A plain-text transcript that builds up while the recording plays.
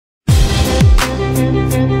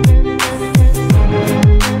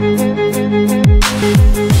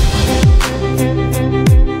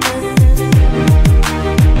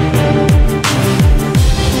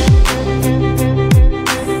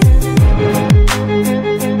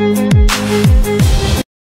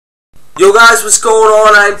Yo guys, what's going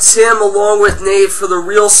on? I'm Tim along with Nate for the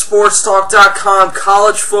RealSportsTalk.com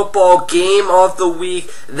college football game of the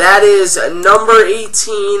week. That is number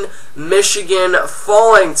 18 Michigan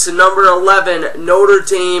falling to number 11 Notre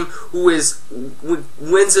Dame, who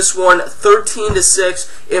wins this one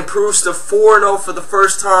 13-6, improves to 4-0 for the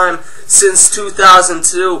first time since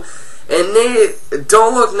 2002. And Nate,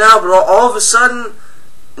 don't look now, but all of a sudden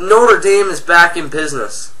Notre Dame is back in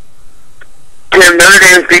business. Tim, Notre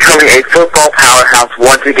Dame is becoming a football powerhouse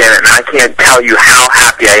once again, and I can't tell you how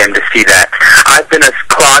happy I am to see that. I've been a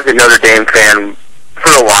closet Notre Dame fan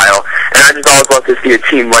for a while, and I just always love to see a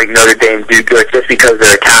team like Notre Dame do good just because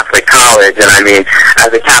they're a Catholic college. And I mean,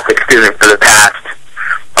 as a Catholic student for the past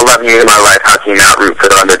 11 years of my life, how can you not root for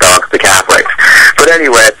the underdogs, the Catholics? But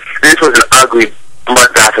anyway, this was an ugly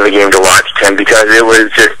bloodbath of a game to watch, Tim, because it was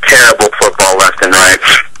just terrible football left and right.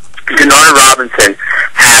 Denard Robinson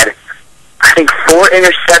had, I think, 4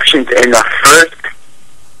 interceptions in the first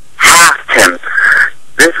half, Tim.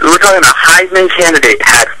 We're talking about a Heisman candidate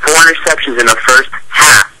had 4 interceptions in the first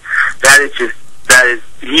half.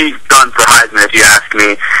 He's done for Heisman, if you ask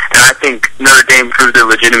me. And I think Notre Dame proved their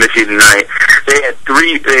legitimacy tonight. They had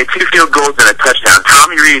 2 field goals and a touchdown.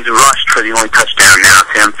 Tommy Rees rushed for the only touchdown now,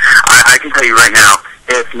 Tim. I can tell you right now,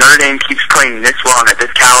 if Notre Dame keeps playing this well and at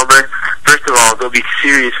this caliber, first of all, they'll be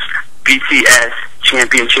serious BCS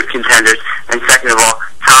championship contenders, and second of all,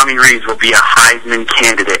 Tommy Rees will be a Heisman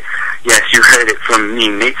candidate. Yes, you heard it from me,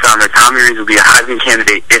 Nate Sarmir. Tommy Rees will be a Heisman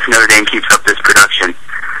candidate if Notre Dame keeps up this production.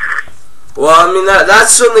 Well, I mean,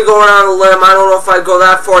 that's certainly going on a limb. I don't know if I'd go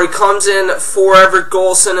that far. He comes in for Everett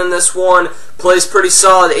Golson in this one, plays pretty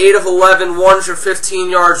solid, 8 of 11, 115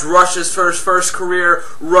 yards, rushes for his first career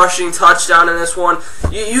rushing touchdown in this one.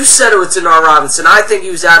 You said it with Denard Robinson. I think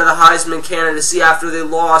he was out of the Heisman candidacy after they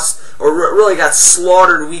lost, or really got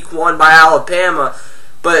slaughtered week 1 by Alabama.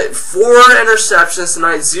 But 4 interceptions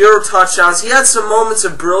tonight, 0 touchdowns. He had some moments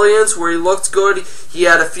of brilliance where he looked good. He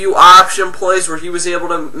had a few option plays where he was able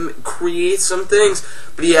to create some things.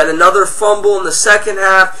 But he had another fumble in the second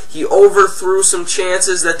half. He overthrew some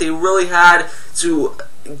chances that they really had to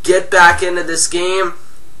get back into this game.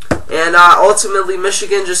 And ultimately,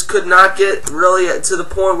 Michigan just could not get really to the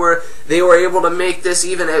point where they were able to make this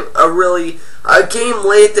even a game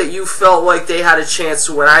late that you felt like they had a chance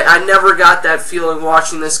to win. I never got that feeling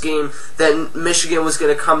watching this game that Michigan was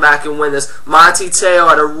going to come back and win this. Monte Teo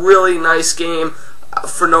had a really nice game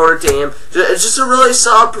for Notre Dame. It's just a really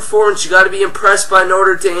solid performance. You got to be impressed by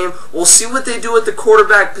Notre Dame. We'll see what they do at the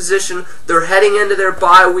quarterback position. They're heading into their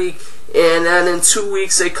bye week, and then in 2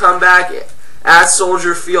 weeks they come back at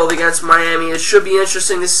Soldier Field against Miami. It should be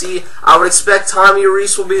interesting to see. I would expect Tommy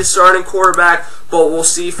Rees will be the starting quarterback, but we'll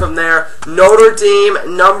see from there. Notre Dame,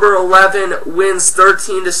 number 11, wins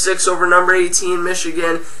 13-6 over number 18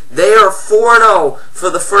 Michigan. They are 4-0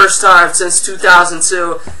 for the first time since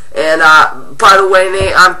 2002. And by the way,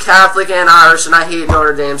 Nate, I'm Catholic and Irish, and I hate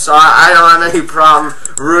Notre Dame, so I don't have any problem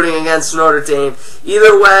rooting against Notre Dame.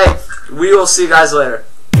 Either way, we will see you guys later.